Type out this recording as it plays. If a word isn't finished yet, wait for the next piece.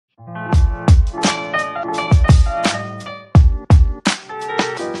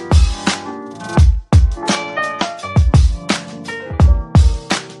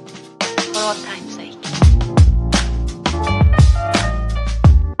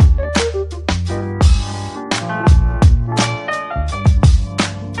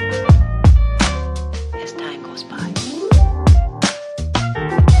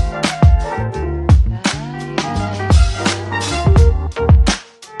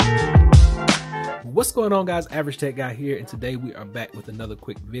What's going on, guys? Average Tech Guy here, and today we are back with another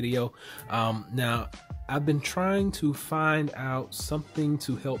quick video. Now I've been trying to find out something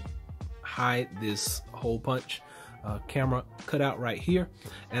to help hide this hole punch camera cutout right here,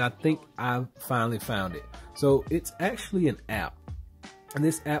 and I think I've finally found it. So it's actually an app, and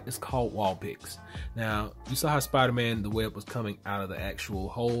this app is called WallPix. Now, you saw how Spider-Man, the web was coming out of the actual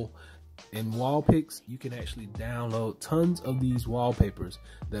hole. In WallPix, you can actually download tons of these wallpapers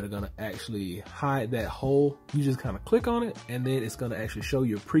that are going to actually hide that hole. You just kind of click on it, and then it's going to actually show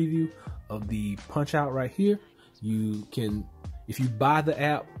you a preview of the punch out right here. You can, if you buy the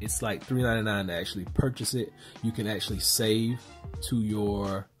app, it's like $3.99 to actually purchase it. You can actually save to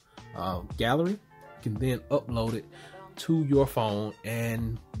your gallery. You can then upload it to your phone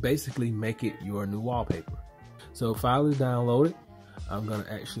and basically make it your new wallpaper. So file is downloaded. I'm gonna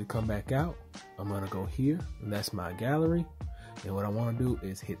actually come back out. I'm gonna go here, and that's my gallery. And what I wanna do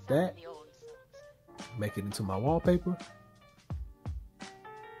is hit that, make it into my wallpaper.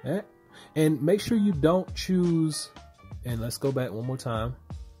 That. And make sure you don't choose, and let's go back one more time.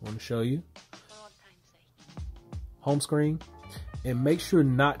 I wanna show you. Home screen. And make sure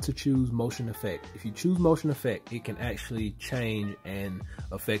not to choose motion effect. If you choose motion effect, it can actually change and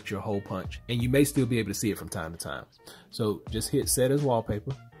affect your hole punch, and you may still be able to see it from time to time. So just hit set as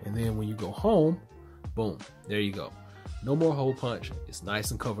wallpaper, and then when you go home, boom, there you go. No more hole punch. It's nice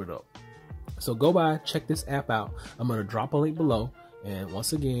and covered up. So go by, check this app out. I'm gonna drop a link below, and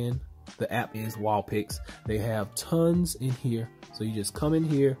once again, the app is WallPix. They have tons in here, so you just come in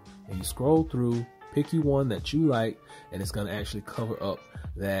here and you scroll through, pick you one that you like, and it's going to actually cover up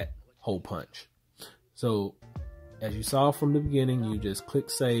that hole punch. So as you saw from the beginning, you just click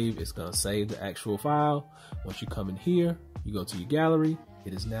save. It's going to save the actual file. Once you come in here, you go to your gallery.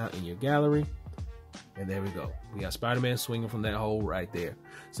 It is now in your gallery, and there we go. We got Spider-Man swinging from that hole right there.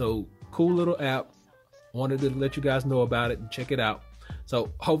 So cool little app. Wanted to let you guys know about it and check it out.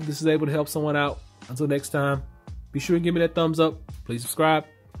 So hope this is able to help someone out. Until next time, be sure to give me that thumbs up. Please subscribe.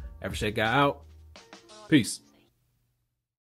 Average Tech Guy out. Peace.